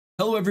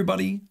Hello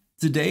everybody.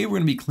 Today we're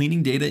going to be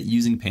cleaning data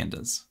using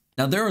Pandas.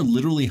 Now there are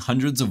literally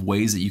hundreds of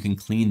ways that you can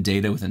clean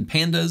data within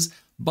Pandas,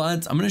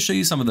 but I'm going to show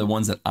you some of the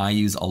ones that I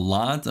use a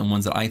lot and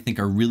ones that I think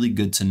are really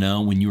good to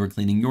know when you are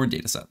cleaning your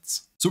data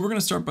sets. So we're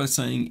going to start by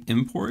saying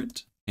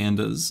import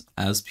pandas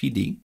as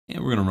PD,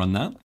 and we're going to run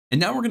that.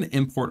 And now we're going to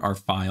import our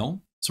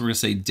file. So we're going to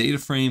say data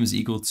frame is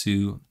equal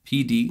to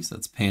PD, so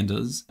that's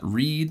pandas,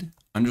 read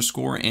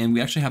underscore, and we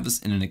actually have this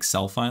in an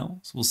Excel file.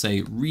 So we'll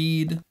say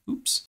read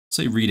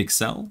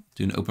Excel,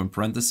 do an open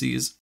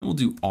parentheses, and we'll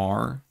do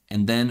R,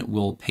 and then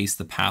we'll paste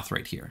the path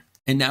right here.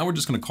 And now we're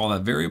just going to call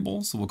that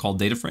variable. So we'll call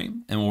data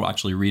frame, and we'll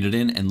actually read it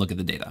in and look at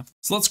the data.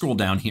 So let's scroll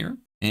down here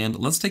and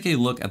let's take a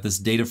look at this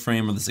data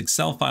frame or this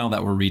Excel file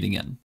that we're reading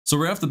in. So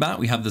right off the bat,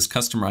 we have this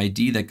customer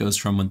ID that goes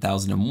from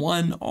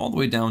 1001 all the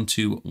way down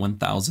to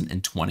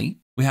 1020.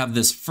 We have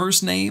this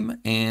first name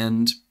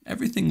and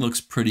everything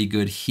looks pretty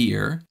good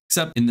here,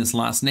 except in this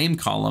last name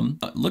column,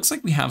 it looks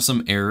like we have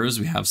some errors.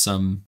 We have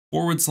some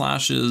forward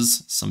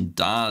slashes, some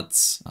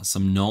dots,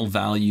 some null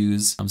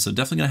values. So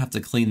definitely gonna have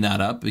to clean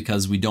that up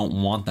because we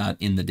don't want that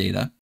in the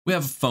data. We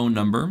have a phone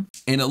number,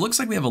 and it looks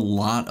like we have a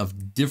lot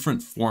of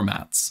different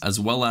formats, as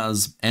well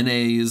as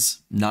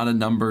NAs, not a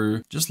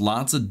number, just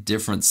lots of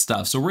different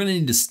stuff. So we're gonna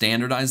need to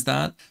standardize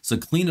that. So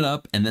clean it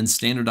up and then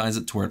standardize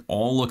it to where it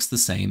all looks the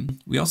same.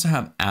 We also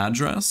have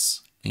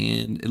address,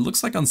 and it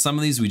looks like on some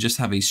of these, we just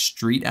have a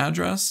street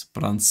address,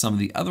 but on some of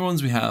the other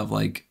ones, we have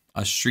like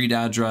a street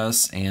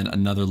address and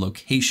another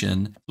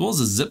location, as well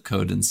as a zip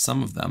code in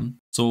some of them.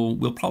 So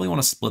we'll probably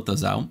want to split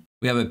those out.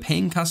 We have a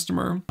paying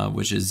customer,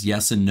 which is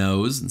yes and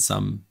no's, and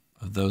some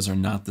of those are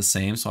not the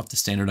same, so I'll have to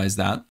standardize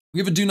that. We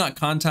have a do not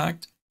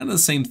contact, kind of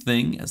the same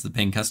thing as the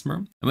paying customer.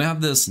 And we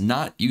have this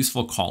not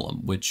useful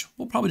column, which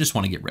we'll probably just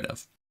want to get rid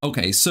of.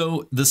 Okay,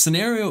 so the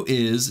scenario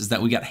is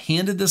that we got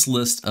handed this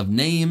list of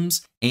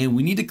names and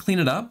we need to clean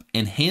it up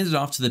and hand it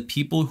off to the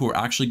people who are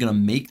actually going to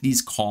make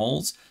these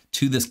calls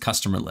to this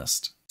customer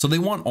list. So they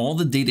want all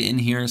the data in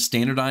here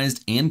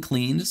standardized and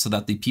cleaned so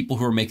that the people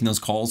who are making those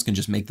calls can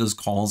just make those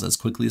calls as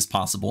quickly as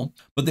possible.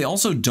 But they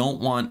also don't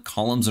want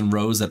columns and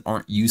rows that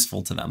aren't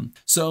useful to them.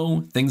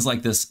 So things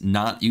like this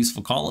not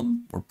useful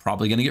column, we're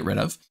probably going to get rid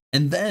of.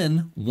 And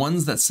then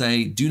ones that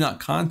say do not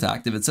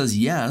contact, if it says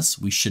yes,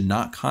 we should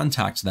not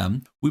contact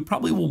them, we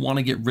probably will want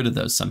to get rid of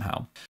those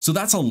somehow. So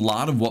that's a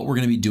lot of what we're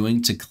going to be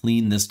doing to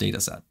clean this data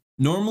set.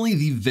 Normally,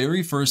 the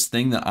very first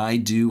thing that I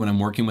do when I'm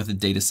working with a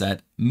data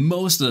set,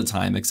 most of the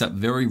time, except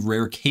very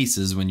rare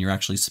cases when you're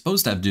actually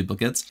supposed to have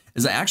duplicates,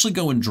 is I actually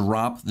go and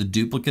drop the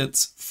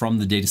duplicates from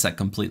the data set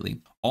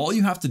completely. All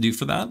you have to do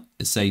for that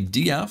is say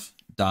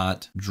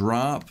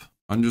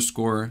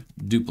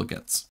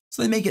df.drop_duplicates.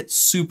 So they make it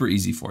super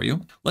easy for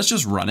you. Let's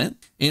just run it.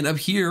 And up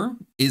here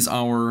is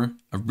our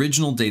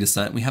original data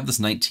set. We have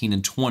this 19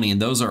 and 20,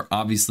 and those are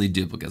obviously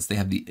duplicates. They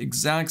have the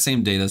exact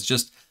same data. It's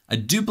just a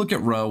duplicate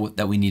row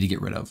that we need to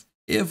get rid of.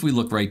 If we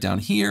look right down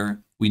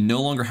here, we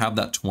no longer have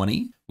that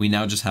 20. We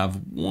now just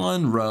have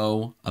one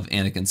row of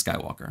Anakin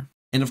Skywalker.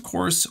 And of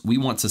course, we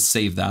want to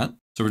save that.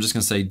 So we're just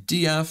going to say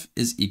df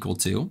is equal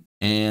to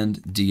and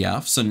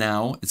df. So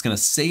now it's going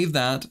to save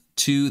that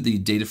to the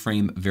data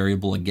frame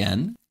variable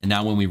again. And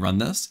now when we run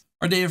this,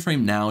 our data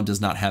frame now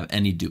does not have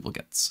any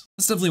duplicates.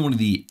 That's definitely one of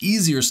the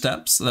easier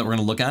steps that we're going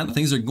to look at.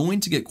 Things are going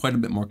to get quite a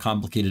bit more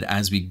complicated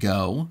as we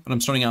go, but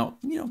I'm starting out,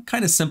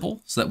 kind of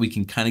simple so that we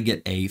can kind of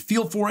get a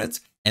feel for it.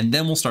 And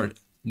then we'll start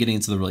getting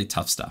into the really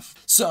tough stuff.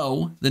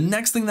 So the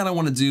next thing that I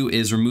want to do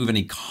is remove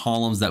any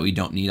columns that we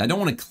don't need. I don't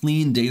want to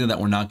clean data that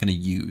we're not going to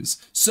use.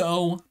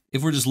 So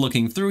if we're just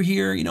looking through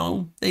here,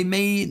 they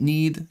may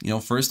need,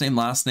 first name,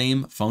 last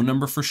name, phone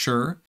number for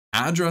sure.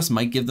 Address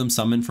might give them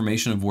some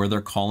information of where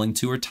they're calling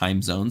to or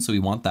time zone, so we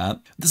want that.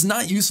 This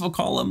not useful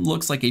column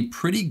looks like a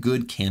pretty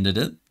good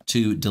candidate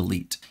to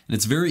delete. And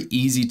it's very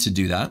easy to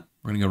do that.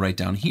 We're gonna go right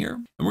down here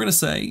and we're gonna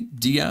say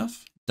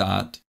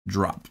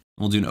df.drop.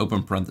 We'll do an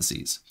open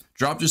parentheses.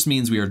 Drop just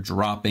means we are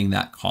dropping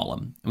that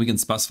column. And we can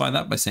specify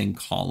that by saying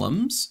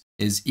columns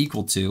is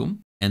equal to,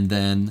 and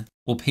then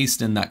we'll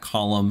paste in that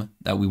column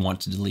that we want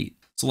to delete.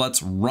 So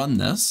let's run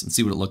this and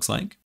see what it looks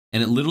like.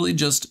 And it literally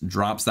just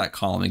drops that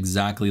column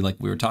exactly like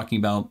we were talking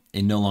about.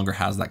 It no longer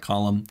has that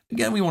column.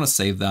 Again, we want to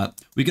save that.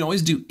 We can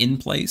always do in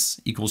place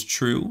equals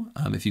true.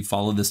 If you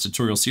follow this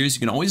tutorial series, you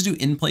can always do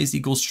in place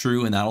equals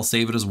true, and that'll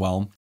save it as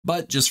well.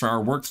 But just for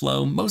our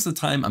workflow, most of the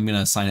time, I'm going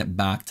to assign it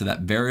back to that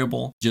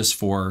variable just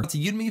for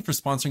Udemy for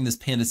sponsoring this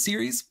Panda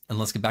series. And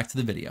let's get back to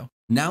the video.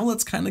 Now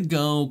let's kind of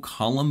go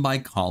column by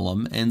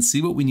column and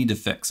see what we need to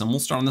fix. And we'll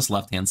start on this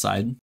left-hand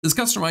side. This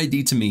customer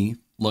ID to me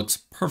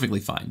looks perfectly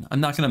fine. I'm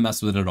not going to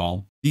mess with it at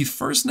all. The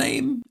first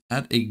name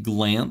at a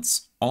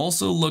glance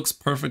also looks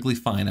perfectly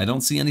fine. I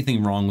don't see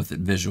anything wrong with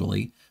it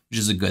visually, which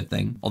is a good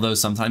thing. Although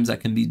sometimes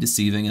that can be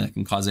deceiving and it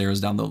can cause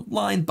errors down the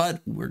line,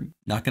 but we're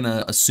not going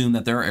to assume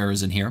that there are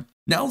errors in here.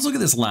 Now let's look at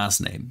this last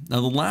name.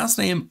 Now the last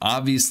name,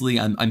 obviously,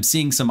 I'm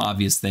seeing some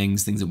obvious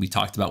things that we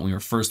talked about when we were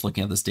first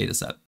looking at this data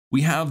set.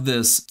 We have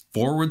this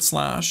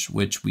 /,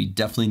 which we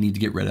definitely need to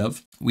get rid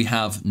of. We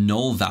have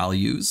null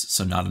values,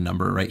 so not a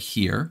number right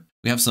here.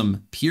 We have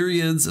some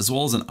periods as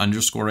well as an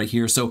underscore right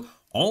here. So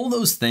all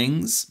those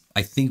things,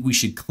 I think we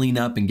should clean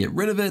up and get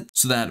rid of it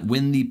so that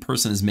when the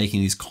person is making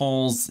these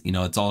calls,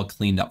 it's all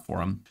cleaned up for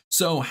them.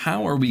 So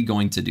how are we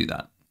going to do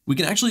that? We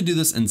can actually do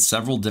this in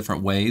several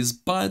different ways,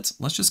 but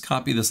let's just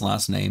copy this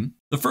last name.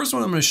 The first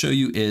one I'm going to show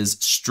you is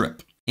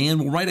strip, and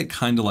we'll write it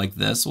kind of like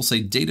this. We'll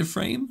say data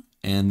frame,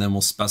 and then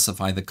we'll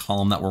specify the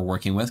column that we're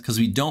working with because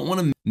we don't want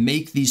to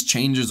make these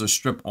changes or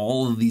strip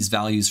all of these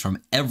values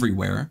from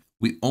everywhere.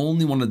 We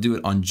only want to do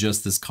it on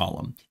just this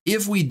column.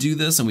 If we do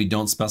this and we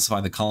don't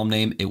specify the column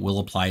name, it will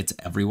apply it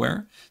to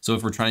everywhere. So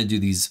if we're trying to do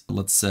these,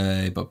 let's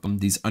say,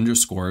 these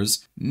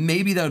underscores,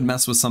 maybe that would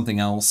mess with something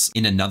else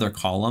in another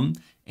column,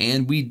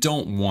 and we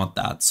don't want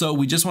that. So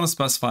we just want to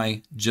specify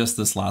just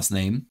this last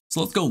name.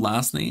 So let's go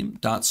last name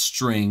dot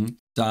string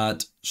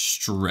dot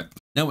strip.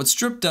 Now what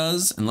strip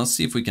does, and let's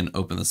see if we can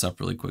open this up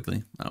really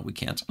quickly. No, we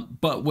can't.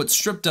 But what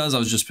strip does,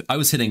 I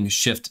was hitting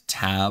Shift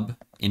Tab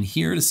in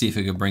here to see if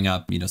it could bring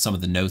up, some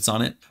of the notes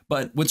on it.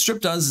 But what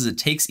strip does is it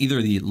takes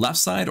either the left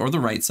side or the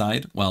right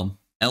side. Well,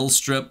 L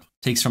strip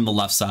takes from the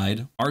left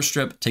side, R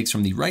strip takes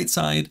from the right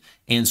side,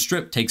 and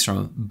strip takes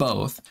from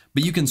both.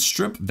 But you can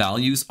strip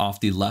values off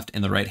the left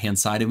and the right hand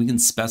side, and we can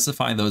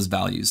specify those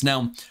values.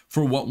 Now,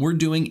 for what we're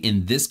doing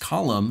in this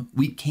column,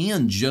 we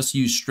can just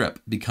use strip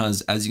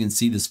because as you can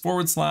see, this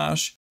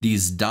 /,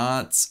 these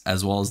dots,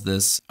 as well as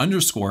this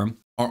underscore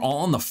are all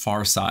on the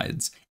far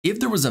sides. If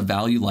there was a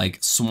value like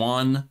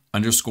swan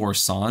underscore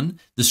son,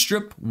 the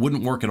strip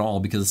wouldn't work at all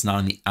because it's not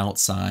on the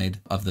outside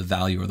of the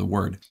value or the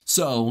word.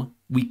 So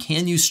we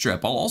can use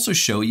strip. I'll also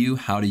show you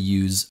how to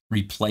use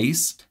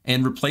replace,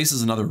 and replace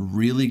is another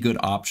really good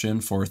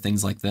option for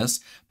things like this.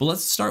 But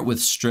let's start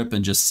with strip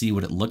and just see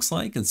what it looks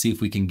like and see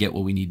if we can get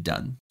what we need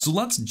done. So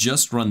let's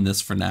just run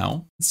this for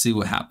now and see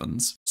what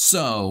happens.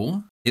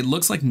 So it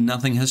looks like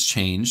nothing has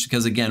changed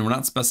because again, we're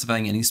not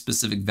specifying any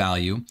specific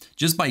value.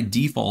 Just by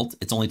default,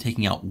 it's only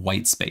taking out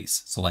white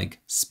space. So like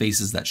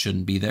spaces that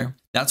shouldn't be there.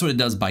 That's what it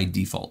does by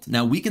default.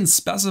 Now we can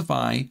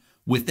specify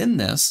within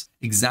this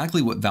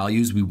exactly what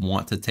values we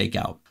want to take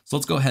out. So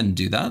let's go ahead and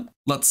do that.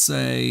 Let's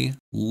say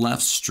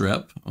left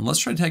strip, and let's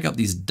try to take out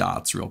these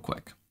dots real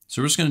quick.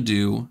 So we're just going to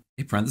do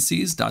a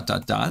parentheses, dot,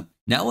 dot, dot.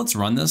 Now let's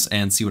run this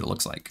and see what it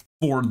looks like.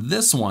 For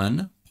this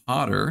one,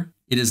 Potter,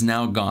 it is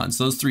now gone.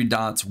 So those 3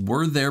 dots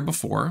were there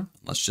before.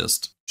 Let's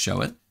just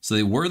show it. So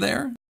they were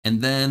there.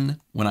 And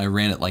then when I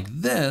ran it like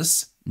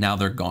this, now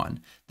they're gone.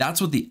 That's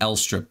what the L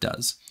strip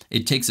does.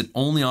 It takes it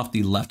only off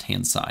the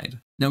left-hand side.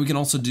 Now we can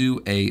also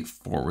do a /.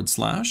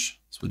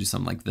 So we'll do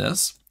something like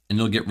this and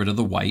it'll get rid of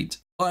the white.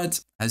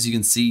 But as you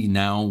can see,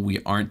 now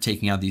we aren't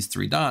taking out these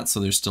 3 dots, so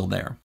they're still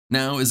there.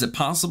 Now, is it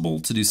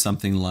possible to do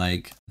something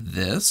like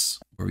this,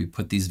 where we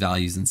put these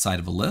values inside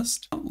of a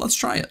list? Let's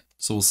try it.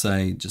 So we'll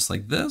say just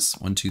like this,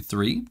 1, 2,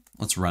 3,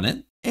 let's run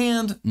it.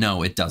 And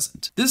no, it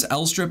doesn't. This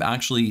L strip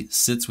actually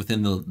sits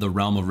within the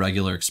realm of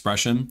regular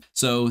expression.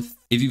 So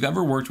if you've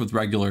ever worked with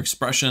regular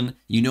expression,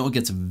 you know it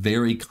gets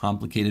very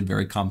complicated,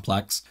 very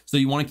complex. So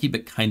you want to keep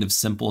it kind of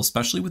simple,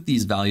 especially with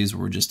these values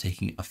where we're just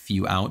taking a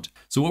few out.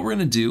 So what we're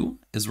going to do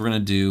is we're going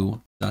to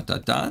do ... and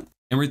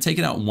we're going to take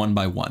it out one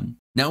by one.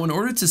 Now, in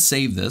order to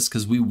save this,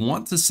 because we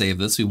want to save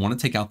this, we want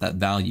to take out that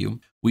value.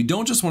 We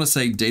don't just want to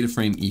say data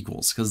frame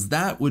equals, because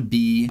that would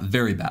be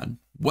very bad.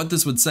 What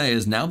this would say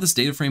is now this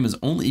data frame is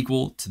only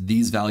equal to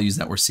these values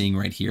that we're seeing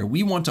right here.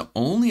 We want to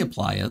only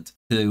apply it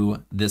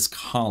to this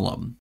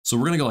column. So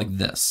we're going to go like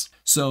this.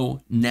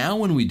 So now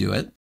when we do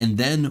it, and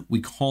then we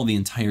call the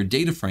entire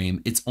data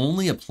frame, it's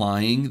only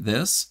applying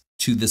this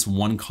to this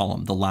one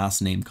column, the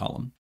last name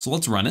column. So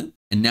let's run it.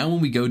 And now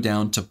when we go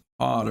down to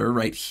Potter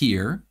right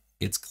here,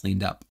 it's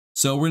cleaned up.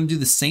 So we're going to do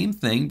the same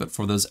thing, but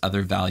for those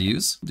other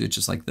values, we'll do it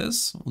just like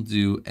this. We'll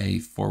do a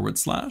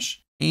 /,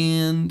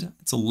 and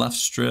it's a left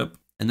strip.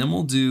 And then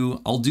I'll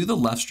do the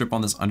left strip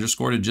on this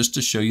underscore just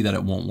to show you that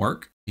it won't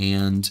work.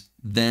 And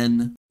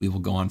then we will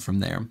go on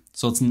from there.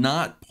 So it's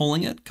not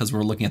pulling it because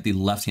we're looking at the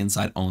left-hand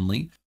side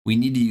only. We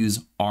need to use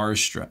R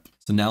strip.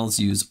 So now let's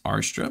use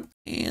R strip.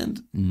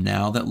 And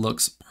now that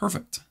looks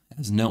perfect. It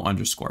has no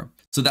underscore.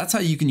 So that's how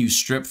you can use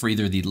strip for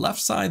either the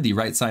left side, the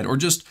right side, or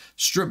just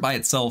strip by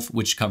itself,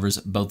 which covers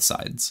both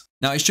sides.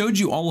 Now I showed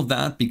you all of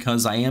that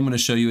because I am going to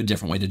show you a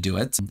different way to do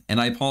it. And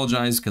I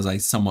apologize because I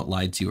somewhat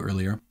lied to you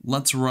earlier.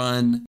 Let's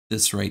run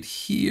this right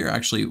here.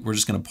 Actually, we're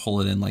just going to pull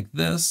it in like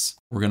this.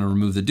 We're going to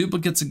remove the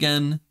duplicates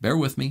again. Bear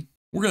with me.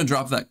 We're going to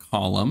drop that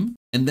column.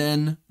 And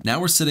then now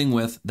we're sitting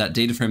with that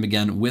data frame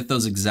again with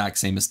those exact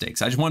same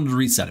mistakes. I just wanted to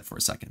reset it for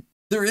a second.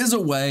 There is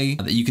a way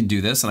that you can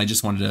do this, and I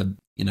just wanted to,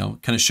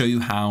 kind of show you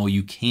how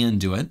you can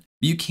do it.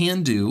 You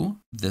can do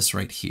this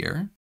right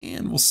here,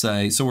 and we'll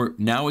say, so we're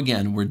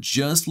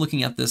just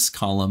looking at this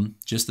column,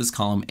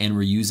 and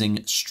we're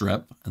using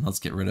strip, and let's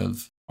get rid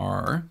of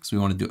R because we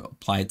want to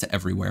apply it to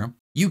everywhere.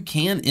 You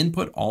can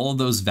input all of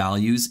those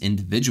values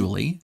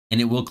individually,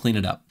 and it will clean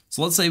it up.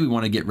 So let's say we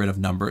want to get rid of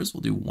numbers.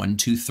 We'll do 1,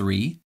 2,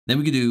 3. Then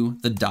we could do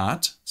the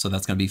dot. So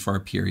that's going to be for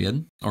our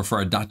period or for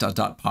our ...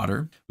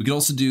 Potter. We could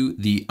also do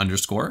the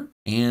underscore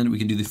and we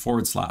can do the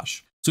 /.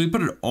 So we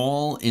put it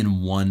all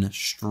in one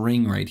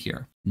string right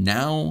here.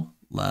 Now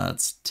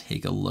let's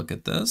take a look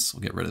at this.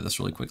 We'll get rid of this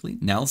really quickly.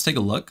 Now let's take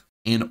a look.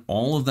 And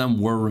all of them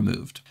were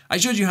removed. I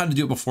showed you how to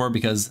do it before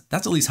because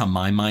that's at least how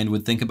my mind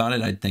would think about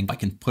it. I'd think I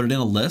can put it in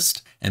a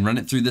list and run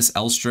it through this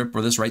L strip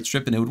or this right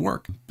strip and it would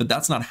work. But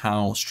that's not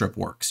how strip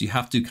works. You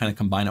have to kind of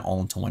combine it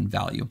all into one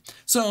value.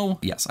 So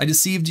yes, I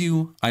deceived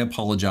you. I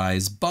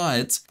apologize.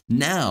 But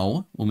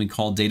now when we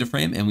call data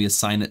frame and we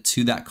assign it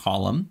to that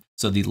column,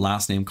 so the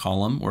last name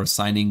column, we're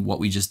assigning what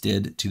we just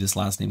did to this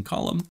last name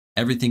column,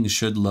 everything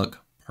should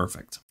look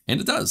perfect. And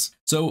it does.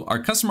 So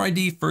our customer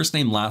ID, first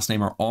name, last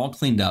name are all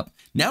cleaned up.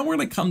 Now we're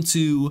going to come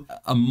to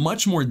a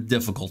much more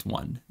difficult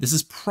one. This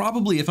is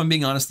probably, if I'm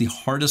being honest, the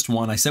hardest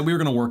one. I said we were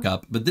going to work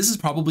up, but this is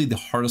probably the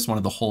hardest one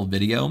of the whole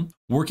video,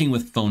 working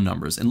with phone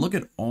numbers. And look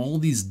at all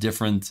these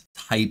different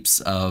types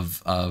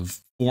of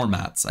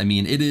formats. I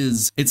mean,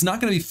 it's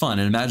not going to be fun.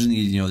 And imagine,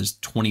 there's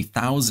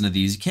 20,000 of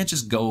these. You can't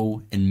just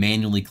go and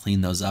manually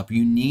clean those up.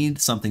 You need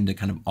something to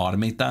kind of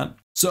automate that.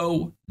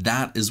 So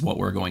that is what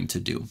we're going to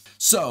do.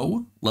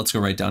 So let's go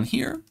right down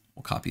here.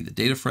 We'll copy the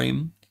data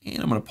frame and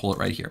I'm going to pull it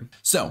right here.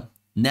 So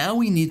now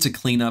we need to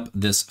clean up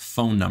this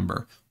phone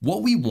number.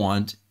 What we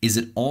want is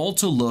it all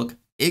to look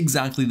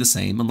exactly the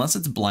same, unless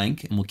it's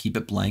blank, and we'll keep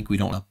it blank. We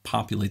don't want to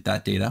populate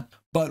that data,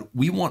 but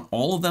we want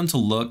all of them to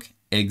look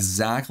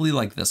exactly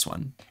like this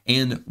one.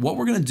 And what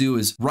we're going to do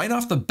is right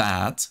off the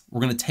bat,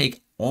 we're going to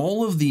take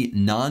all of the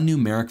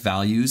non-numeric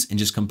values and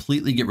just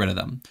completely get rid of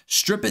them.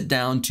 Strip it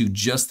down to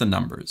just the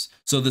numbers.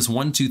 So this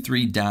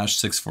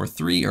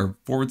 123-643 or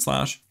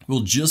 / will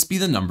just be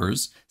the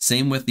numbers.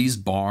 Same with these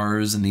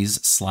bars and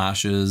these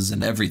slashes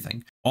and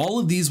everything. All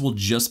of these will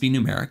just be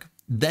numeric.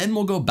 Then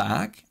we'll go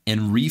back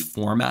and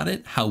reformat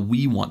it how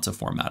we want to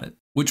format it,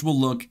 which will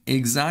look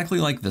exactly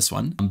like this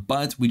one,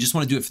 but we just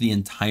want to do it for the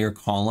entire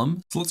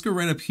column. So let's go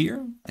right up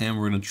here and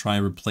we're going to try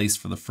replace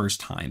for the first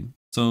time.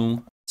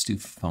 So let's do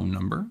phone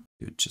number.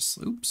 Do it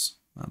just, oops,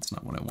 that's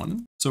not what I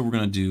wanted. So we're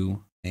going to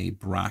do a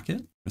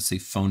bracket. Let's say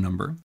phone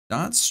number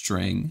dot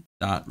string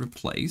dot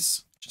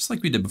replace, just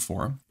like we did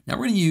before. Now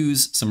we're going to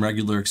use some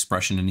regular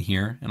expression in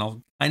here, and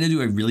I'll kind of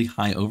do a really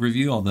high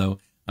overview, although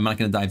I'm not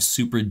going to dive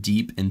super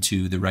deep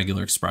into the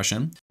regular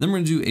expression. Then we're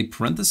going to do a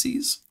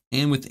parentheses,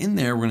 and within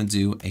there, we're going to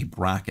do a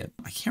bracket.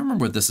 I can't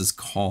remember what this is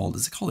called.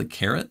 Is it called a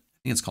caret?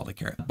 I think it's called a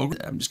caret,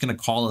 but I'm just going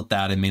to call it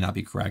that. It may not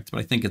be correct, but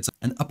I think it's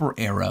an upper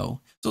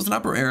arrow. So it's an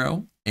upper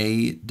arrow,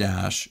 a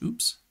dash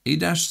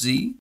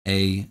z,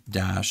 a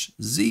dash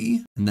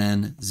z, and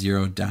then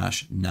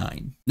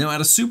 0-9. Now at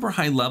a super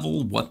high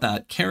level, what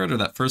that caret or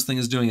that first thing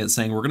is doing, it's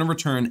saying we're going to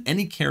return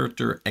any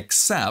character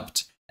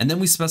except, and then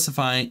we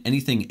specify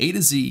anything A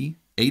to Z,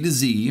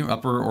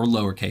 upper or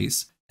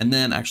lowercase. And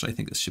then actually, I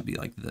think this should be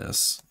like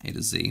this, A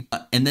to Z,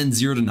 and then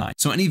 0-9.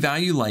 So any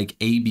value like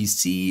A, B,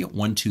 C,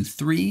 1, 2,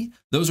 3,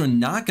 those are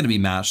not going to be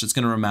matched. It's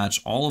going to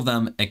rematch all of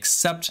them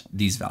except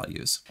these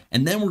values.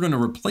 And then we're going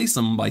to replace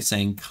them by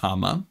saying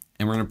comma,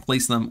 and we're going to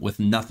replace them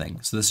with nothing.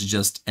 So this is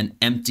just an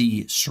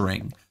empty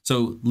string.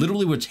 So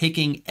literally we're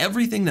taking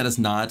everything that is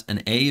not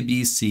an A,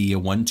 B, C, a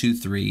 1, 2,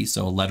 3,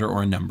 so a letter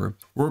or a number.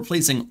 We're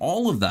replacing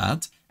all of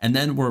that, and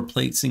then we're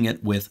replacing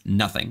it with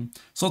nothing.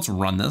 So let's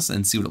run this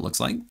and see what it looks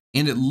like.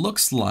 And it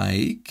looks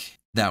like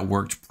that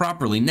worked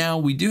properly. Now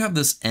we do have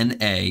this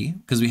NA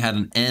because we had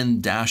an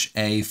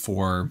N-A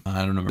for,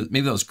 I don't know,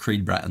 maybe that was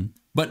Creed Breton,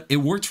 but it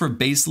worked for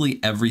basically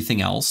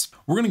everything else.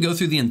 We're going to go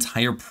through the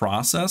entire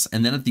process,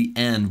 and then at the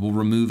end, we'll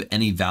remove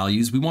any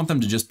values. We want them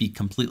to just be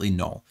completely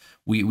null.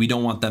 We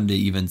don't want them to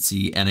even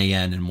see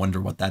NaN and wonder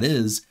what that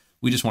is.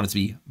 We just want it to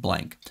be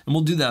blank. And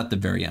we'll do that at the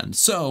very end.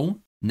 So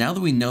now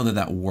that we know that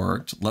that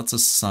worked, let's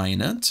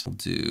assign it. We'll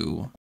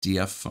do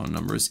df phone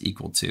number is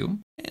equal to,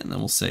 and then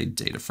we'll say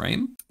data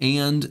frame.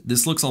 And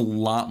this looks a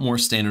lot more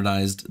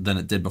standardized than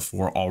it did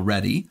before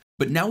already.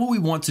 But now what we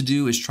want to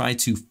do is try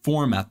to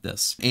format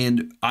this.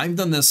 And I've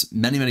done this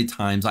many, many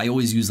times. I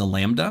always use a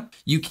lambda.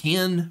 You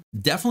can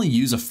definitely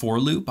use a for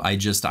loop. I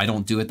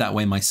don't do it that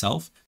way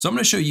myself. So I'm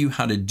going to show you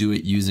how to do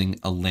it using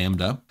a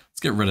lambda.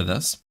 Let's get rid of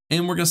this.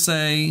 And we're going to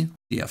say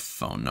df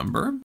phone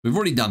number. We've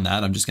already done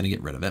that. I'm just going to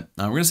get rid of it.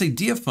 We're going to say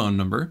df phone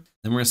number.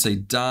 Then we're going to say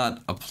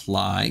dot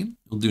apply.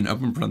 We'll do an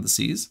open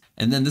parentheses.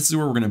 And then this is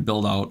where we're going to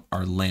build out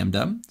our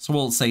lambda. So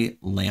we'll say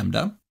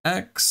lambda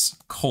x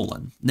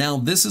colon. Now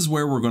this is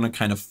where we're going to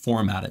kind of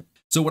format it.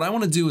 So what I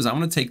want to do is I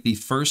want to take the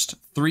first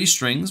 3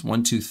 strings,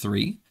 1, 2,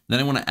 3. Then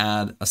I want to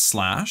add a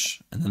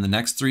slash, and then the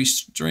next 3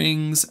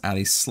 strings, add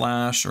a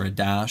slash or a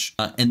dash,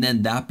 and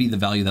then that be the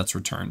value that's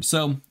returned.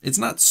 So it's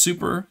not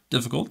super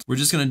difficult. We're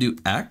just going to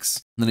do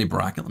X, and then a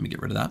bracket. Let me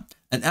get rid of that.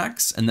 An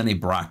X, and then a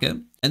bracket.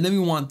 And then we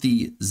want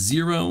the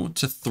 0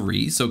 to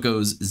 3. So it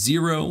goes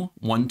 0,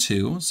 1,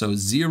 2. So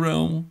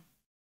 0,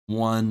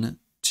 1,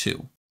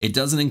 2. It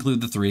doesn't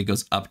include the 3, it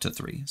goes up to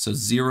 3. So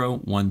 0,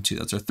 1, 2,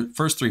 that's our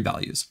first 3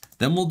 values.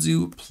 Then we'll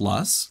do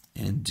plus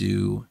and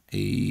do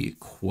a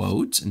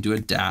quote and do a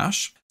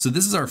dash. So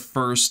this is our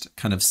first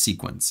kind of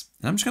sequence.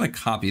 And I'm just gonna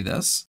copy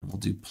this. We'll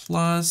do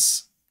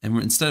plus And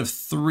instead of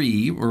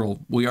 3,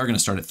 we are going to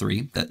start at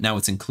 3. That now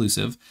it's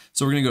inclusive.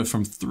 So we're going to go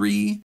from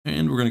 3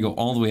 and we're going to go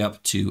all the way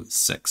up to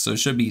 6. So it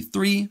should be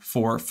 3,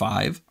 4,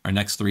 5, our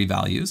next 3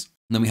 values.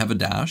 And then we have a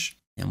dash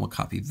and we'll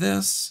copy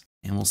this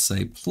and we'll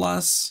say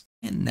plus.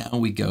 And now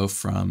we go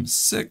from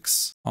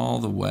 6 all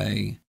the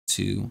way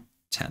to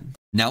 10.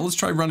 Now let's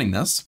try running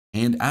this.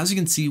 And as you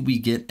can see, we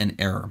get an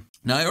error.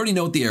 Now I already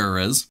know what the error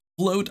is.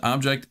 Float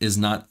object is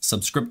not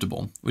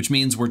subscriptable, which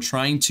means we're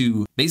trying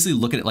to basically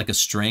look at it like a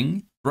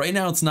string. Right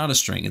now, it's not a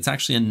string. It's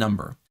actually a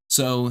number.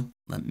 So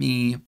let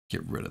me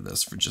get rid of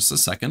this for just a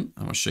second.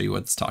 I want to show you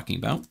what it's talking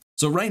about.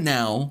 So right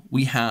now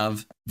we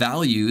have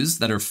values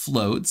that are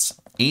floats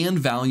and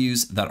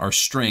values that are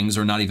strings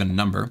or not even a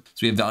number.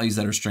 So we have values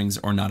that are strings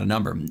or not a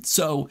number.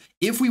 So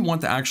if we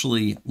want to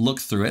actually look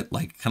through it,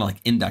 like kind of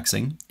like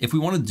indexing, if we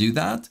want to do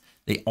that,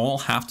 they all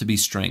have to be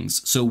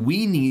strings. So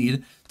we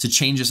need to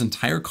change this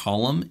entire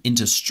column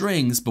into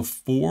strings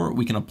before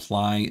we can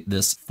apply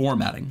this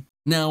formatting.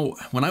 Now,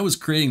 when I was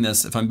creating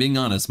this, if I'm being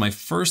honest, my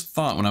first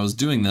thought when I was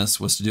doing this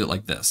was to do it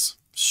like this.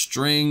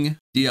 String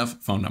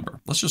df phone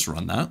number. Let's just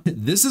run that.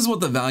 This is what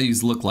the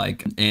values look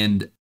like.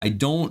 And I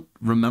don't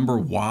remember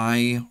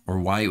why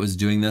it was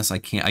doing this. I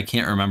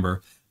can't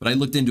remember, but I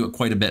looked into it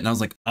quite a bit and I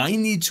was like, I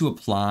need to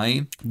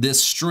apply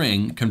this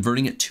string,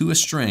 converting it to a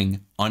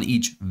string on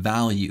each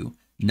value,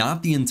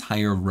 not the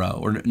entire row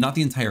or not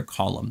the entire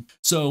column.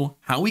 So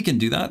how we can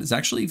do that is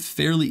actually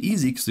fairly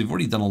easy because we've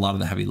already done a lot of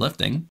the heavy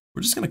lifting.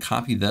 We're just going to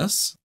copy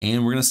this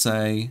and we're going to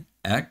say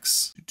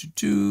x,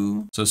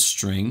 so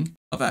string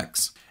of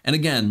x. And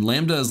again,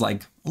 lambda is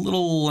like a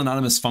little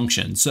anonymous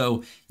function.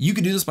 So you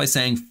could do this by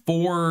saying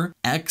for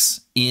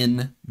x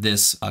in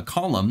this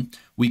column,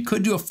 we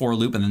could do a for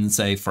loop and then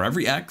say for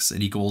every x,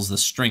 it equals the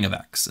string of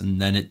x,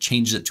 and then it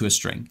changes it to a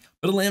string.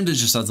 But a lambda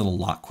just does it a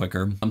lot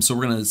quicker. So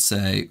we're going to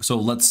say, so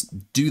let's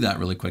do that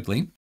really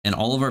quickly. And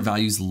all of our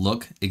values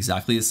look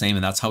exactly the same,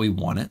 and that's how we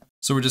want it.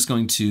 So we're just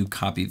going to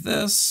copy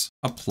this,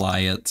 apply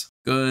it,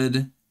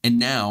 good. And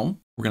now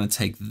we're going to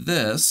take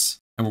this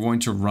and we're going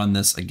to run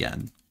this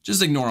again.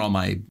 Just ignore all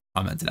my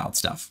commented out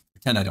stuff.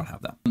 Pretend I don't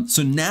have that.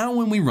 So now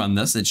when we run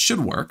this, it should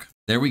work.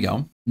 There we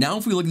go. Now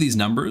if we look at these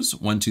numbers,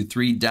 1, 2,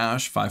 3,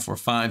 dash, 5, 4,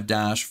 5,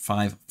 dash,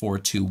 5, 4,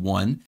 2,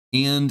 1.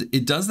 And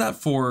it does that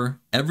for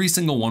every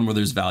single one where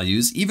there's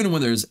values. Even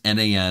when there's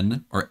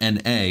NaN or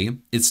NA,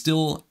 it's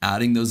still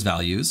adding those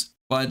values.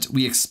 But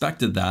we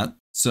expected that.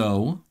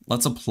 So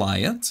let's apply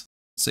it.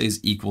 Say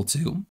is equal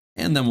to,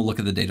 and then we'll look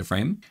at the data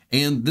frame.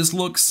 And this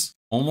looks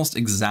almost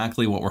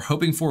exactly what we're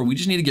hoping for. We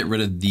just need to get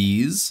rid of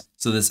these.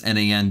 So this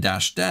NaN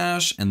dash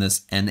dash and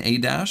this NA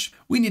dash,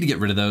 we need to get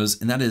rid of those.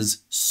 And that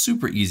is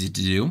super easy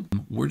to do.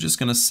 We're just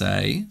going to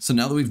say, so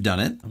now that we've done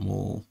it, and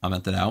we'll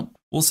comment that out,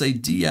 we'll say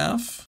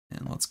df,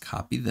 and let's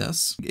copy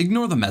this.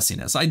 Ignore the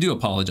messiness. I do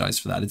apologize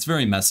for that. It's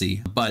very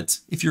messy, but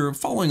if you're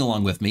following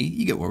along with me,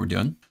 you get what we're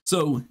doing.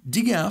 So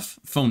df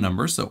phone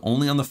number, so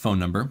only on the phone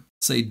number,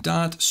 say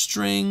dot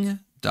string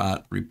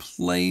dot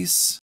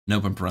replace, and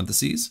open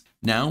parentheses.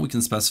 Now we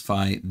can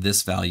specify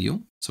this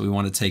value. So we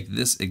want to take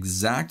this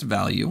exact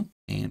value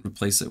and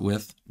replace it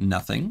with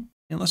nothing.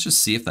 And let's just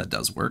see if that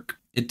does work.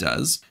 It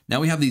does. Now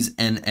we have these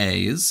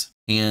NAs.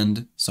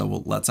 And so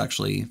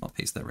I'll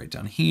paste that right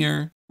down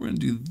here. We're going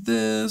to do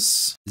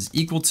this is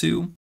equal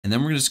to, and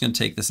then we're just going to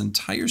take this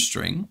entire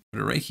string,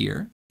 put it right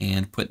here,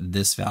 and put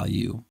this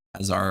value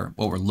as what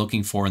we're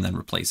looking for and then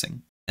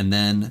replacing. And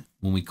then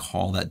when we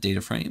call that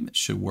data frame, it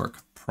should work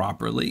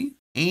properly.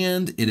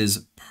 And it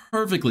is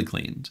perfectly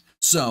cleaned.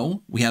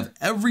 So we have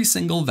every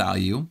single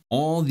value,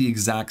 all the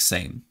exact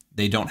same.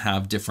 They don't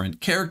have different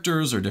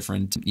characters or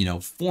different,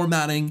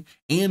 formatting.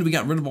 And we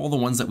got rid of all the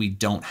ones that we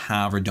don't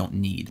have or don't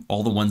need,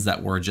 all the ones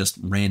that were just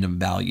random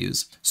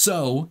values.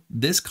 So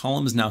this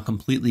column is now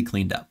completely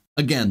cleaned up.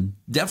 Again,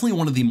 definitely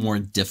one of the more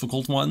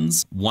difficult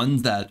ones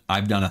that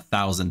I've done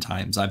 1,000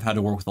 times. I've had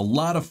to work with a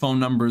lot of phone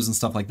numbers and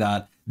stuff like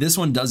that. This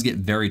one does get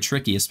very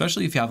tricky,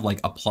 especially if you have like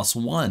a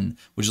 +1,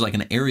 which is like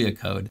an area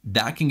code.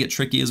 That can get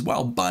tricky as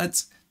well,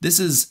 but this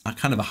is a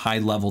kind of a high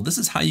level. This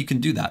is how you can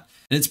do that.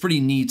 And it's pretty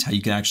neat how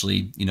you can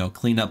actually,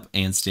 clean up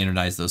and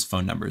standardize those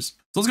phone numbers.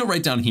 So let's go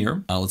right down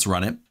here. Let's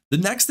run it. The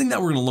next thing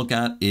that we're going to look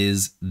at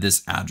is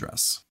this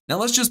address. Now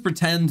let's just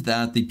pretend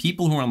that the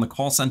people who are on the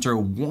call center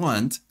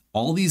want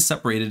all these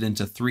separated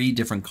into 3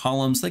 different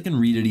columns. They can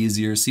read it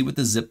easier, see what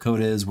the zip code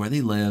is, where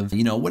they live,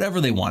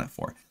 whatever they want it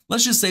for.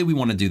 Let's just say we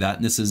want to do that.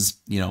 And this is,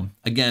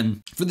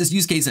 again, for this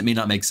use case, it may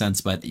not make sense,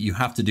 but you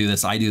have to do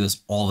this. I do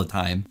this all the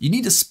time. You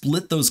need to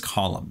split those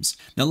columns.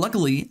 Now,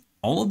 luckily,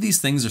 all of these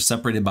things are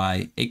separated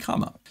by a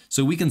comma.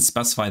 So we can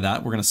specify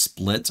that we're going to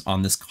split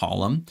on this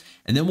column,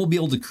 and then we'll be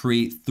able to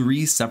create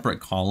 3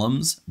 separate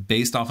columns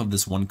based off of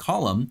this one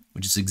column,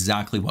 which is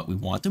exactly what we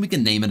want. And we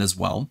can name it as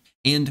well.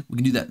 And we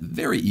can do that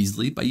very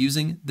easily by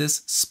using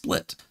this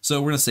split.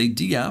 So we're going to say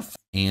df,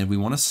 and we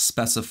want to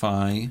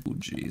specify,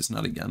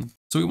 not again.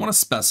 So we want to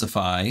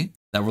specify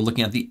that we're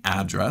looking at the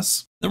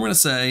address. Then we're going to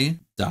say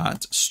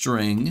dot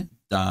string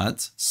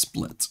dot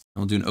split.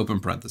 And we'll do an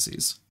open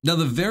parentheses. Now,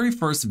 the very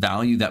first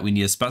value that we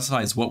need to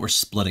specify is what we're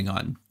splitting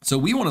on. So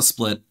we want to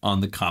split on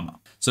the comma.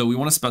 So we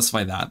want to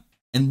specify that.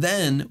 And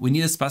then we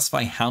need to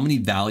specify how many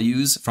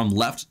values from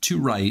left to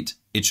right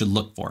it should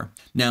look for.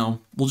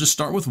 Now we'll just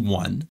start with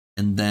 1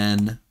 and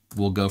then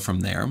we'll go from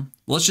there.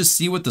 Let's just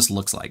see what this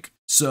looks like.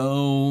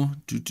 So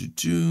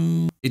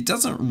it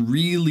doesn't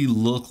really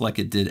look like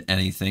it did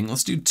anything.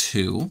 Let's do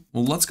 2.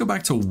 Well, let's go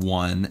back to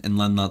 1 and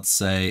then let's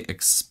say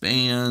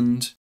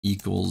expand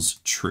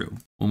equals true.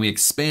 When we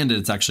expand it,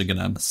 it's actually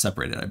going to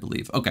separate it, I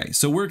believe. Okay,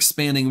 so we're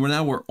expanding.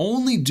 We're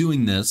only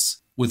doing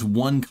this with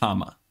 1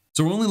 comma.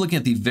 So we're only looking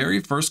at the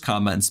very first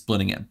comma and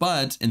splitting it.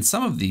 But in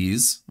some of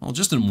these, well,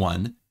 just in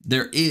 1,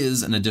 there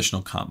is an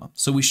additional comma.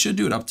 So we should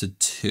do it up to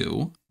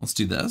 2. Let's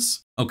do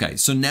this. Okay,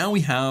 so now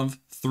we have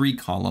 3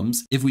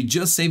 columns. If we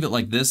just save it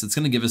like this, it's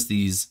going to give us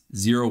these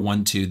 0,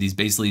 1, 2,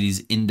 basically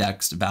these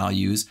indexed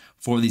values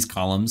for these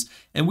columns.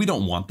 And we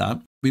don't want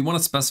that. We want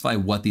to specify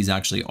what these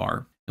actually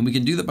are. And we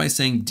can do that by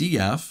saying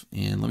df,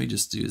 and let me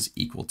just do is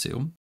equal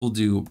to. We'll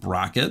do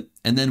bracket,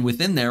 and then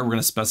within there, we're going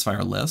to specify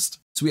our list.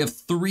 So we have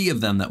 3 of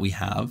them that we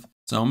have.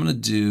 So I'm going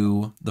to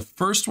do the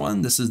first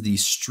one. This is the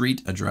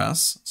street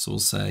address. So we'll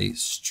say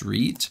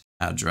street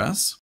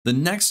address. The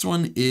next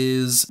one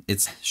is,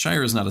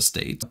 Shire is not a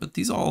state, but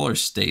these all are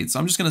states. So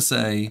I'm just going to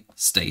say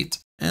state.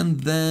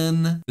 And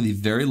then for the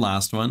very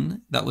last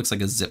one, that looks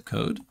like a zip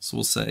code. So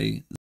we'll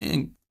say,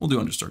 and we'll do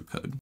underscore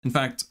code. In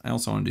fact, I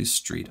also want to do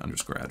street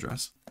underscore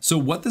address. So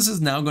what this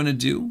is now going to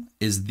do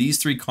is these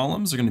 3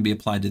 columns are going to be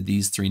applied to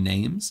these 3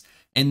 names,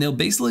 and they'll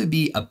basically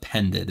be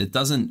appended. It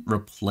doesn't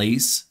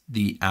replace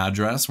the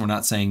address. We're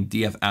not saying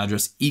df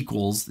address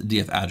equals the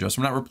df address.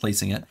 We're not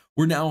replacing it.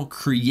 We're now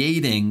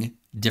creating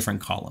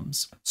different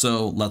columns.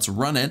 So let's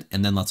run it,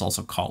 and then let's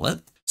also call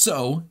it.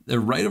 So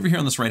they're right over here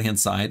on this right-hand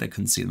side. I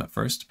couldn't see them at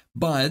first,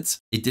 but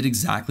it did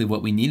exactly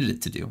what we needed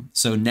it to do.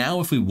 So now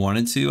if we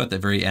wanted to, at the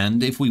very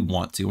end, if we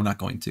want to, we're not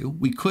going to,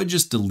 we could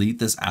just delete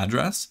this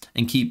address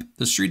and keep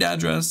the street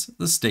address,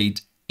 the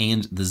state,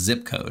 and the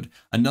zip code.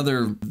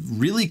 Another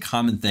really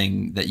common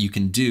thing that you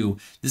can do,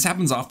 this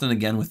happens often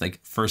again with like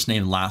first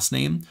name, last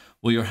name,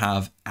 where you'll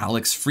have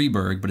Alex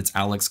Freeberg, but it's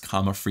Alex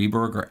comma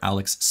Freeberg or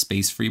Alex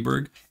space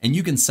Freeberg, and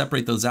you can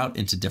separate those out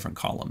into different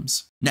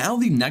columns. Now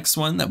the next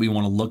one that we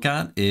want to look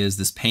at is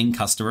this paying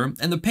customer,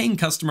 and the paying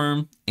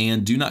customer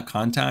and do not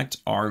contact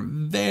are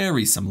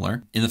very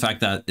similar in the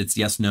fact that it's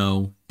yes,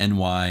 no,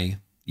 NY,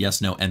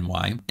 yes, no,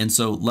 NY. And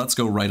so let's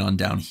go right on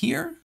down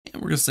here,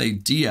 and we're going to say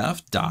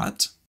df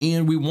dot.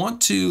 And we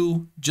want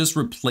to just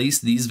replace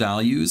these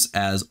values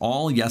as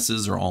all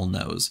yeses or all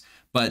nos,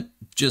 but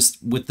just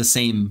with the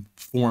same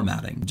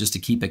formatting, just to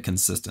keep it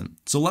consistent.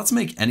 So let's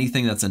make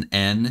anything that's an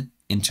N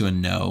into a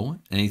no,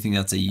 anything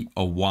that's a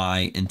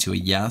Y into a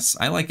yes.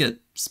 I like it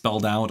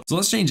spelled out. So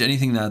let's change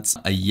anything that's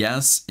a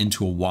yes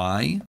into a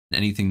Y,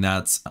 anything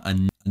that's a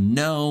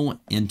no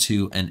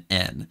into an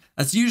N.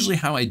 That's usually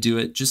how I do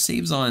it. Just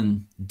saves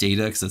on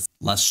data because it's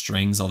less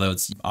strings, although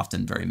it's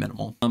often very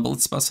minimal. But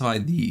let's specify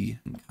the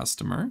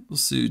customer. We'll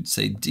say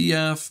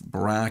df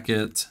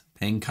bracket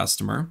paying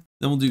customer.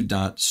 Then we'll do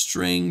dot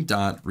string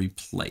dot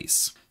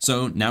replace.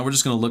 So now we're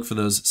just going to look for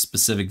those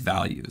specific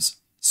values.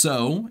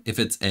 So if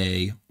it's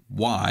a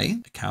Y,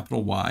 a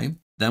capital Y,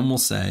 then we'll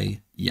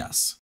say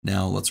yes.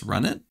 Now let's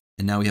run it.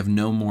 And now we have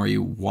no more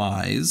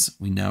Ys.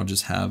 We now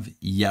just have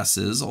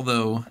yeses,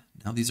 although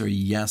now these are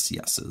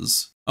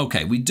yeses.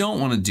 Okay, we don't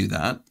want to do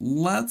that.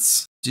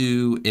 Let's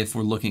do, if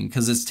we're looking,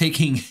 because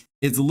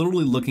it's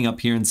literally looking up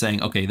here and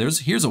saying, okay,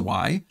 here's a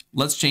Y.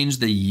 Let's change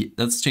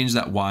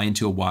that Y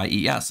into a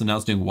YES. So now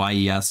it's doing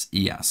YES,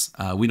 ES.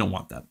 We don't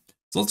want that.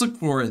 So let's look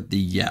for the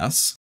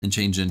yes and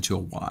change it into a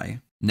Y.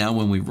 Now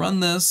when we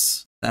run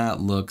this,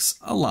 that looks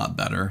a lot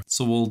better.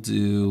 So we'll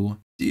do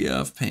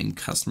df paying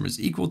customers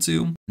equal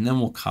to, and then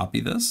we'll copy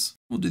this.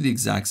 We'll do the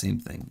exact same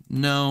thing.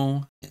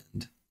 No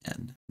and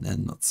N.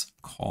 Then let's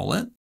call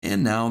it.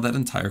 And now that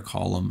entire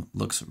column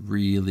looks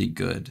really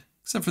good,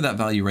 except for that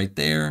value right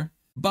there.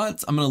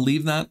 But I'm going to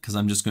leave that because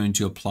I'm just going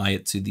to apply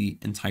it to the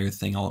entire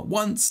thing all at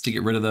once to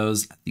get rid of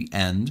those at the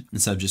end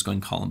instead of just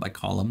going column by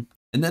column.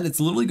 And then it's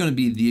literally going to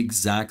be the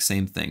exact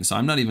same thing. So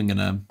I'm not even going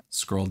to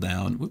scroll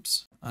down.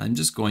 Whoops. I'm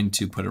just going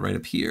to put it right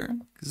up here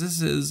because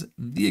this is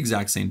the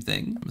exact same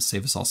thing. I'm going to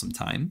save us all some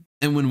time.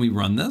 And when we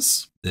run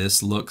this,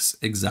 this looks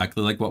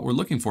exactly like what we're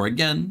looking for.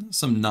 Again,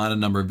 some not a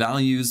number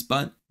values,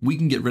 but we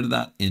can get rid of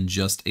that in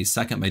just a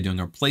second by doing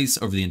a replace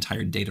over the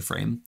entire data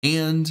frame.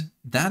 And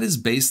that is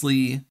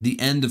basically the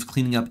end of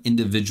cleaning up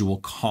individual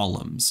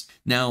columns.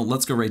 Now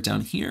let's go right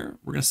down here.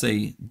 We're going to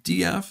say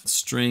df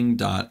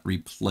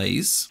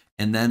string.replace.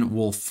 And then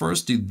we'll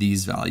first do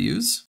these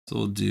values. So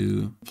we'll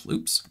do,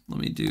 oops, let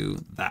me do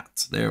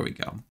that. There we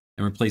go.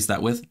 And replace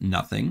that with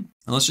nothing.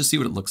 And let's just see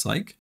what it looks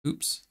like.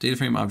 Oops, data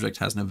frame object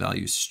has no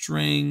value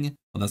string.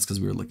 Well, that's because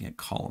we were looking at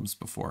columns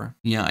before.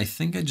 Yeah, I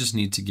think I just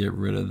need to get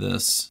rid of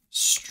this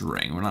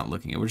string. We're not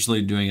looking at it. We're just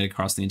really doing it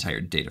across the entire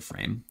data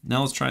frame.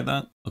 Now let's try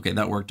that. Okay,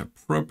 that worked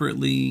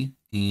appropriately.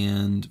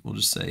 And we'll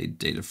just say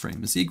data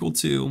frame is equal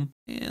to,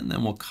 and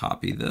then we'll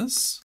copy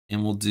this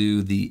and we'll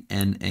do the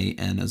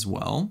NaN as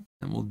well.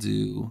 And we'll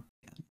do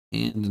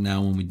And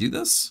now when we do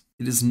this,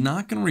 it is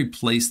not going to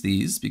replace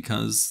these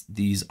because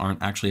these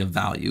aren't actually a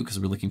value because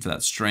we're looking for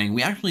that string.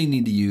 We actually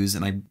need to use,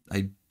 and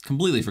I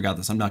completely forgot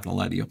this. I'm not going to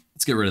lie to you.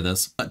 Let's get rid of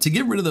this. To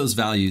get rid of those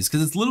values,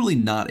 because it's literally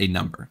not a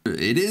number.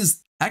 It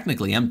is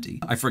technically empty.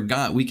 I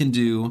forgot we can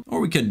do,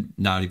 or we could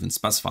not even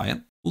specify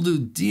it. We'll do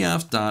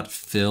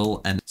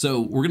df.fill. And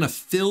so we're going to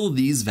fill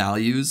these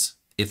values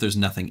if there's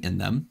nothing in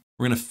them.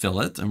 We're going to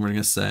fill it and we're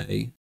going to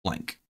say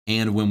blank.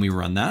 And when we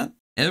run that,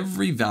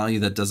 every value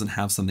that doesn't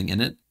have something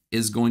in it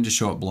is going to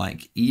show up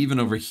blank. Even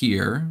over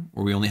here,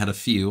 where we only had a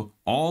few,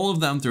 all of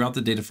them throughout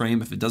the data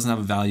frame, if it doesn't have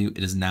a value,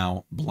 it is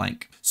now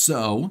blank.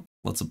 So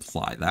let's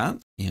apply that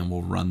and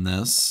we'll run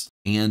this.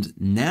 And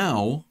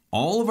now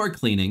all of our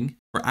cleaning,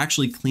 we're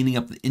actually cleaning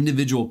up the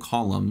individual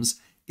columns,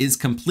 is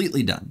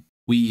completely done.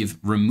 We've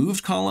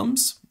removed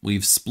columns,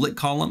 we've split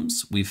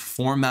columns, we've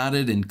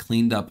formatted and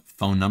cleaned up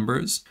phone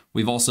numbers.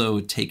 We've also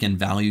taken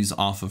values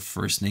off of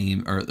first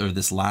name or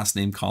this last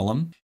name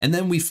column. And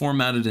then we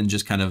formatted and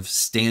just kind of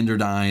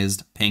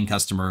standardized paying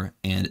customer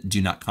and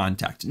do not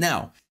contact.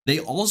 Now, they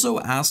also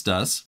asked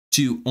us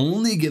to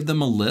only give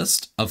them a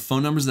list of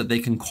phone numbers that they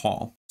can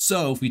call.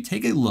 So if we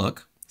take a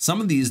look, some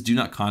of these do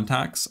not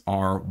contacts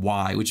are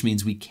Y, which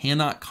means we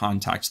cannot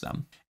contact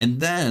them.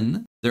 And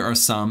then there are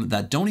some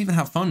that don't even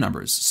have phone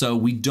numbers. So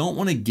we don't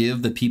want to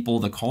give the people,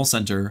 the call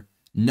center,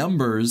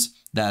 numbers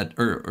that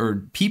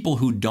or people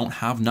who don't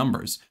have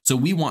numbers. So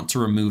we want to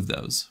remove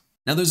those.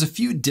 Now there's a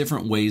few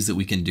different ways that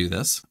we can do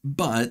this,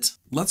 but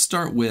let's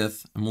start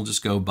with, and we'll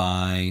just go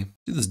by,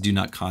 do this do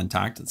not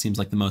contact. It seems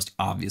like the most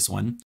obvious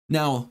one.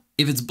 Now,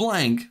 if it's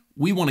blank,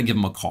 we want to give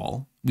them a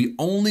call. We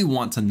only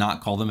want to not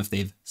call them if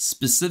they've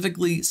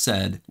specifically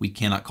said we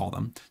cannot call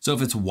them. So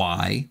if it's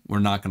Y, we're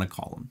not going to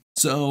call them.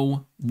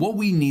 So what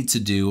we need to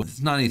do,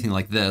 it's not anything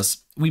like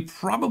this, we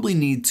probably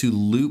need to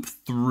loop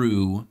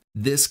through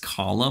this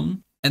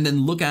column and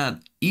then look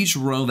at each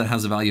row that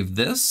has a value of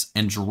this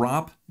and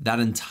drop that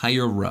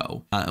entire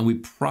row. And we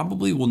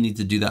probably will need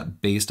to do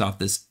that based off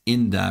this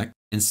index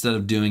instead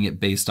of doing it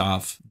based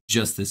off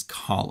just this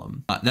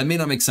column. That may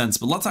not make sense,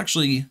 but let's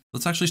actually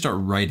start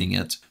writing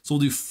it. So we'll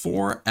do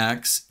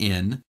 4x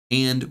in,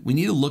 and we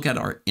need to look at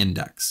our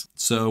index.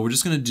 So we're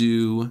just going to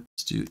do,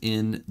 let's do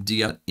in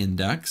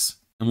d.index,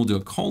 and we'll do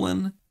a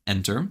colon,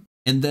 enter.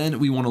 And then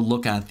we want to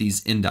look at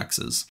these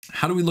indexes.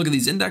 How do we look at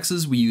these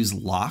indexes? We use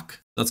lock.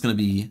 That's going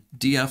to be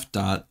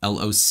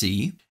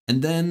df.loc.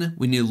 And then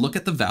we need to look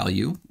at the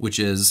value, which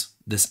is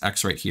this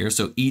X right here.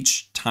 So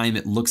each time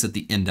it looks at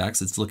the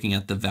index, it's looking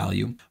at the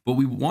value, but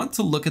we want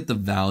to look at the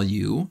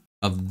value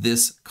of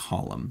this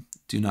column.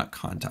 Do not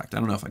contact. I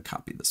don't know if I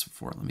copied this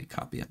before. Let me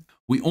copy it.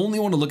 We only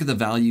want to look at the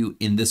value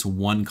in this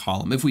one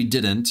column. If we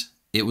didn't,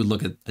 it would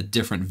look at a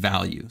different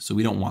value. So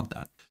we don't want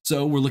that.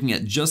 So we're looking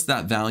at just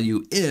that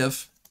value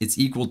if it's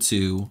equal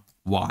to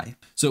Y.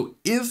 So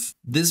if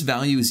this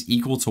value is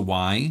equal to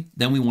Y,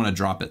 then we want to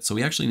drop it. So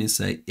we actually need to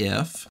say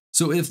if.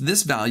 So if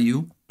this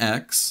value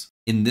X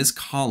in this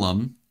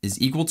column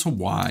is equal to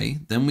Y,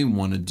 then we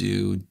want to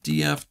do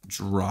df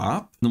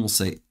drop. Then we'll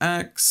say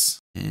X,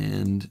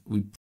 and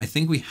I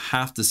think we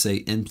have to say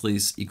in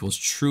place equals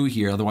true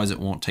here. Otherwise it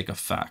won't take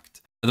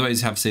effect.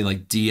 Otherwise you have to say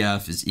like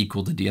df is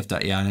equal to df.ai,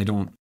 and I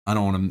don't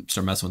want to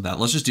start messing with that.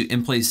 Let's just do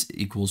in place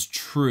equals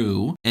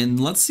true. And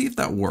let's see if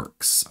that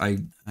works. I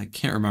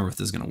can't remember if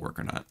this is going to work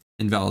or not.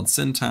 Invalid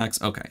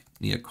syntax. Okay.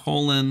 Need a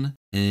colon.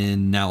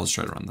 And now let's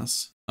try to run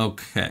this.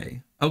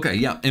 Okay. Okay.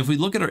 Yeah. If we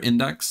look at our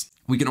index,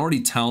 we can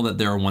already tell that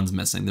there are ones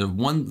missing. The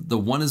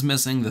one is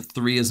missing. The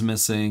 3 is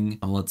missing.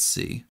 Let's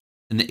see.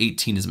 And the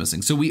 18 is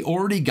missing. So we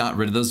already got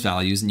rid of those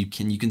values, and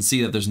you can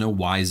see that there's no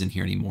Y's in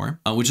here anymore,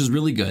 which is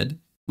really good.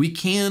 We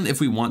can,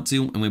 if we want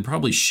to, and we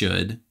probably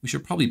should. We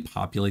should probably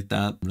populate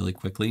that really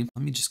quickly.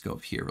 Let me just go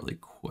up here really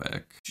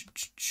quick.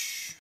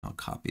 I'll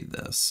copy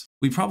this.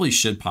 We probably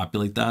should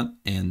populate that,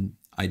 and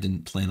I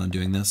didn't plan on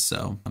doing this.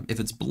 So if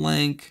it's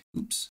blank,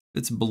 oops,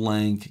 if it's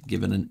blank,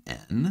 give it an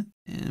N,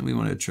 and we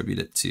want to attribute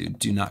it to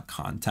do not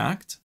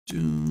contact.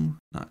 Do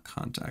not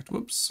contact.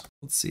 Whoops.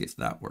 Let's see if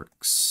that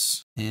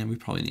works. And we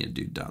probably need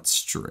to do dot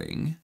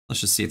string.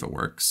 Let's just see if it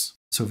works.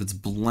 So if it's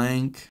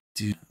blank,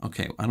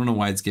 okay, I don't know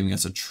why it's giving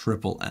us a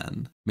triple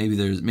N.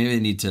 Maybe I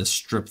need to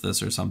strip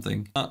this or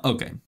something.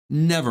 Okay,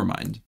 never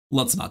mind.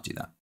 Let's not do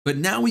that. But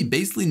now we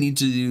basically need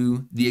to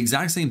do the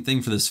exact same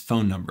thing for this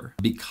phone number,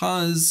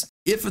 because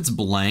if it's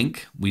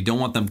blank, we don't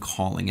want them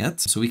calling it.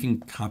 So we can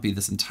copy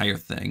this entire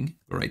thing,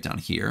 go right down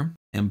here.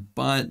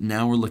 But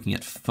now we're looking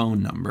at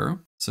phone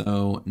number.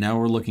 So now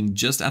we're looking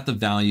just at the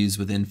values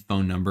within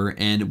phone number,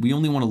 and we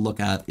only want to look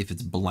at if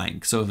it's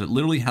blank. So if it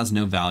literally has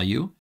no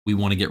value, we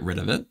want to get rid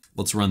of it.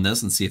 Let's run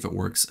this and see if it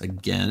works.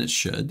 Again, it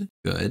should.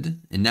 Good.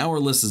 And now our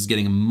list is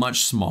getting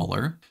much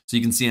smaller. So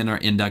you can see in our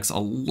index, a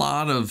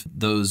lot of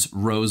those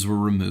rows were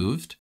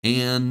removed.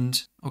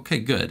 And okay,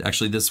 good.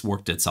 Actually, this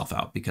worked itself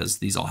out because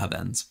these all have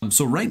ends.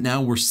 So right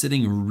now we're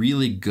sitting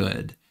really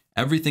good.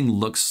 Everything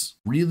looks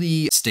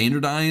really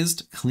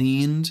standardized,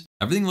 cleaned.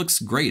 Everything looks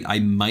great. I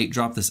might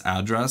drop this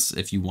address.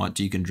 If you want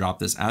to, you can drop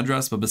this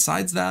address. But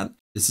besides that,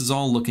 This is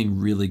all looking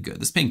really good.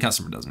 This paying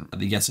customer doesn't,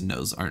 the yes and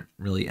no's aren't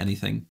really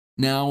anything.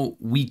 Now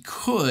we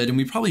could, and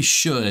we probably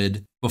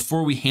should,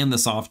 before we hand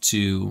this off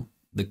to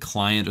the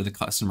client or the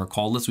customer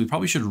call list, we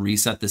probably should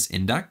reset this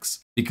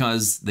index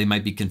because they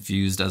might be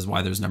confused as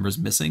why there's numbers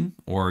missing,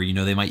 or,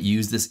 they might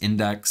use this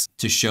index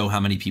to show how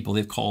many people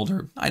they've called,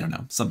 or I don't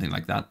know, something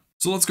like that.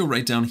 So let's go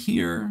right down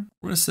here.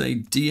 We're going to say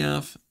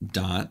df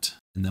dot,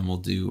 and then we'll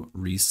do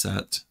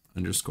reset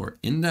underscore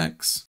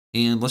index.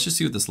 And let's just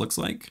see what this looks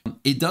like.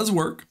 It does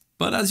work,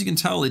 but as you can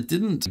tell, it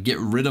didn't get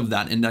rid of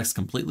that index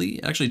completely.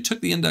 It actually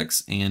took the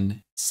index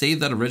and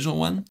saved that original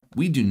one.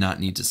 We do not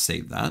need to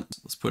save that.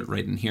 Let's put it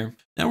right in here.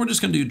 Now we're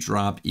just going to do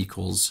drop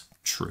equals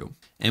true.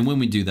 And when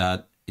we do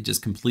that, it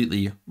just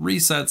completely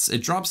resets.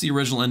 It drops the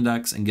original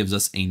index and gives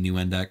us a new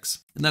index.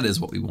 And that is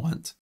what we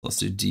want. Let's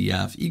do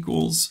df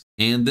equals,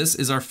 and this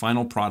is our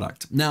final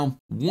product. Now,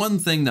 one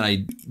thing that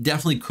I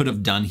definitely could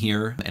have done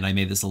here, and I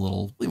made this a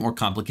little more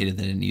complicated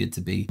than it needed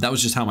to be. That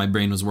was just how my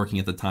brain was working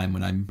at the time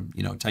when I'm,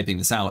 typing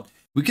this out.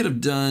 We could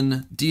have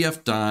done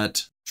df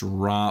dot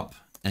drop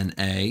an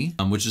a,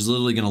 which is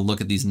literally going to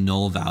look at these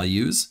null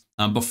values.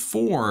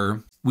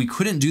 Before, we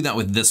couldn't do that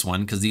with this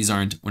one because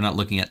we're not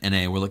looking at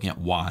NA, we're looking at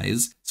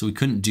Ys. So we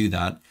couldn't do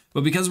that.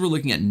 But because we're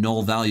looking at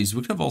null values,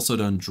 we could have also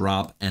done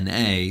drop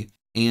NA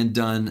and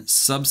done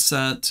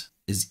subset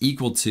is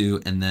equal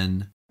to, and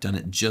then done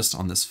it just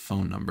on this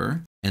phone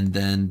number, and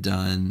then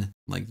done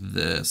like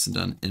this, and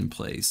done in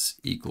place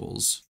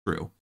equals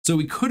true. So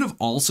we could have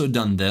also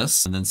done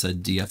this and then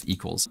said df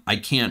equals. I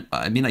can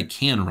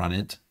run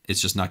it. It's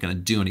just not going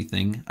to do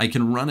anything. I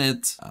can run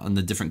it on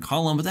the different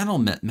column, but that'll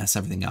mess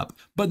everything up.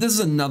 But this is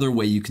another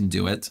way you can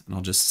do it. And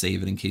I'll just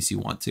save it in case you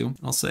want to.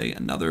 I'll say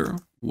another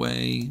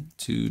way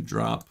to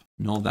drop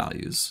null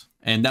values.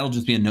 And that'll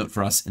just be a note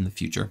for us in the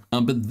future.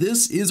 But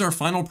this is our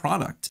final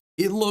product.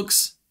 It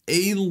looks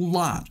a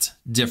lot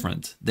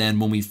different than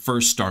when we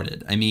first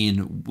started. I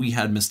mean, we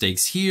had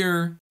mistakes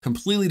here,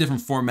 completely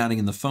different formatting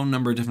in the phone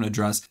number, different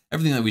address,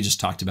 everything that we just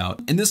talked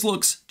about. And this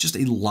looks just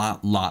a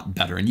lot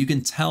better. And you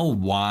can tell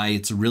why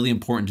it's really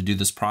important to do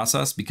this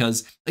process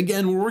because,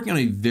 again, we're working on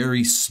a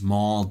very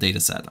small data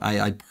set.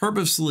 I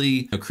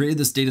purposely created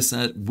this data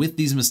set with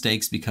these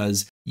mistakes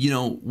because,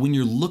 when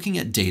you're looking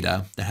at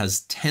data that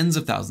has tens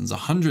of thousands,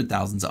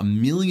 100,000, a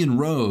million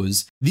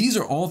rows, these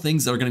are all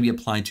things that are going to be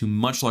applied to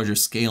much larger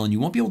scale, and you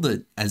won't be able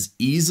to as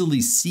easily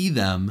see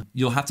them.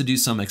 You'll have to do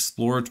some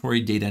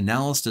exploratory data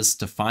analysis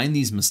to find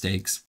these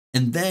mistakes.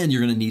 And then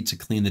you're going to need to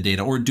clean the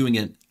data, or doing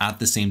it at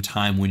the same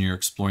time when you're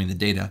exploring the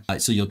data.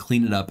 So you'll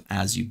clean it up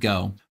as you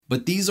go.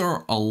 But these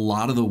are a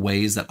lot of the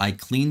ways that I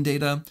clean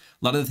data,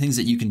 a lot of the things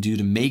that you can do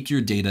to make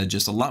your data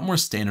just a lot more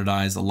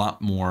standardized, a lot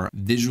more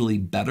visually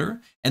better.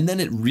 And then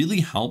it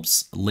really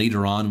helps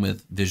later on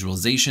with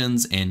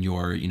visualizations and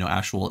your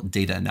actual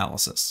data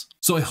analysis.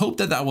 So I hope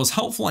that that was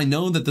helpful. I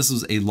know that this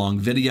was a long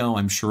video,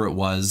 I'm sure it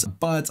was,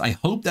 but I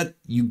hope that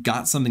you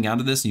got something out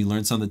of this and you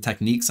learned some of the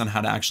techniques on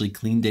how to actually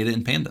clean data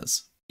in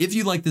Pandas. If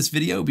you like this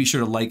video, be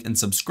sure to like and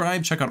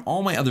subscribe. Check out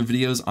all my other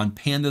videos on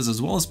Pandas as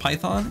well as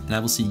Python, and I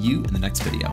will see you in the next video.